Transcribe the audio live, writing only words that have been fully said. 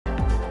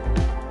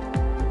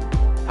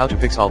How to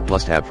fix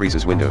Alt+Tab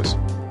freezes Windows.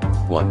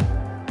 1.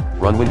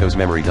 Run Windows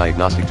Memory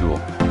Diagnostic Tool.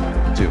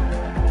 2.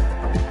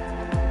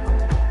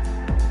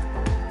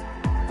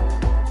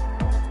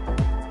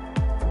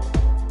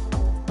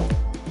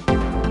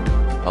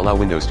 Allow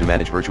Windows to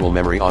manage virtual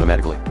memory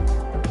automatically.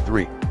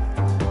 3.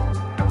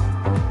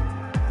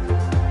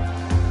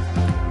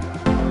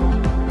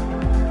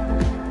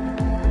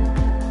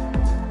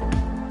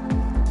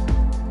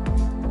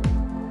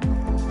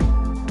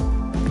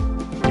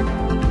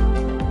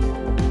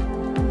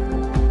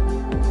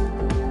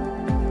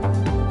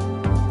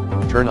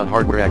 Turn on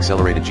hardware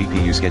accelerated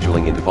GPU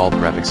scheduling in default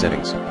graphics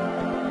settings.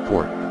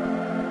 4.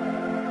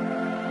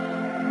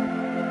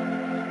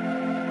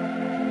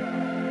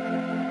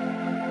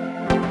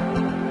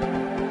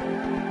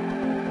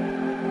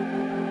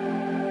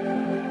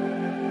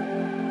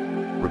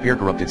 Repair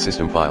corrupted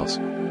system files.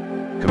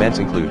 Commands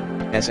include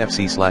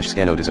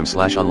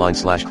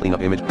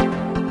sfc/scanodism/online/cleanup image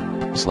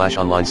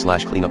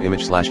 /online/cleanup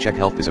image /check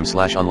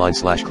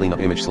healthism/online/cleanup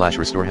image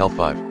 /restore health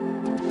 5.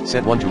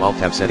 Set 1 to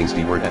Alt-Tab settings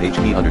dword at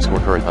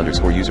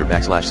HP_current_user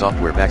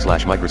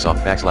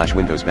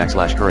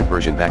 /software/Microsoft/Windows/current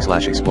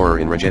version/Explorer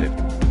in regedit.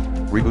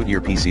 Reboot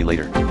your PC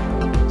later.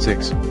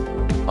 6.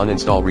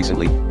 Uninstall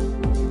recently.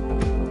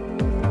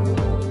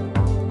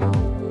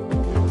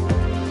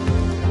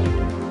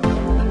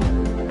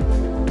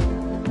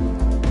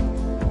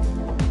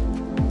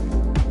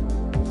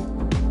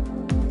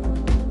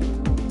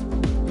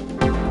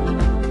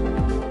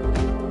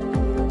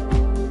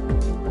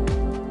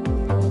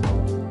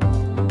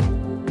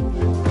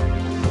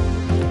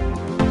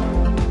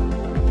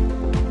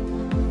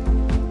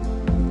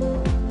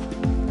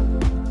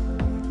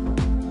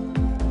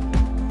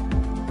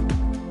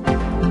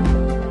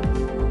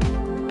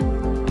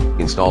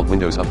 Installed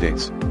Windows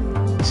updates.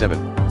 7.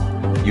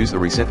 Use the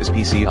Reset This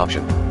PC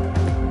option.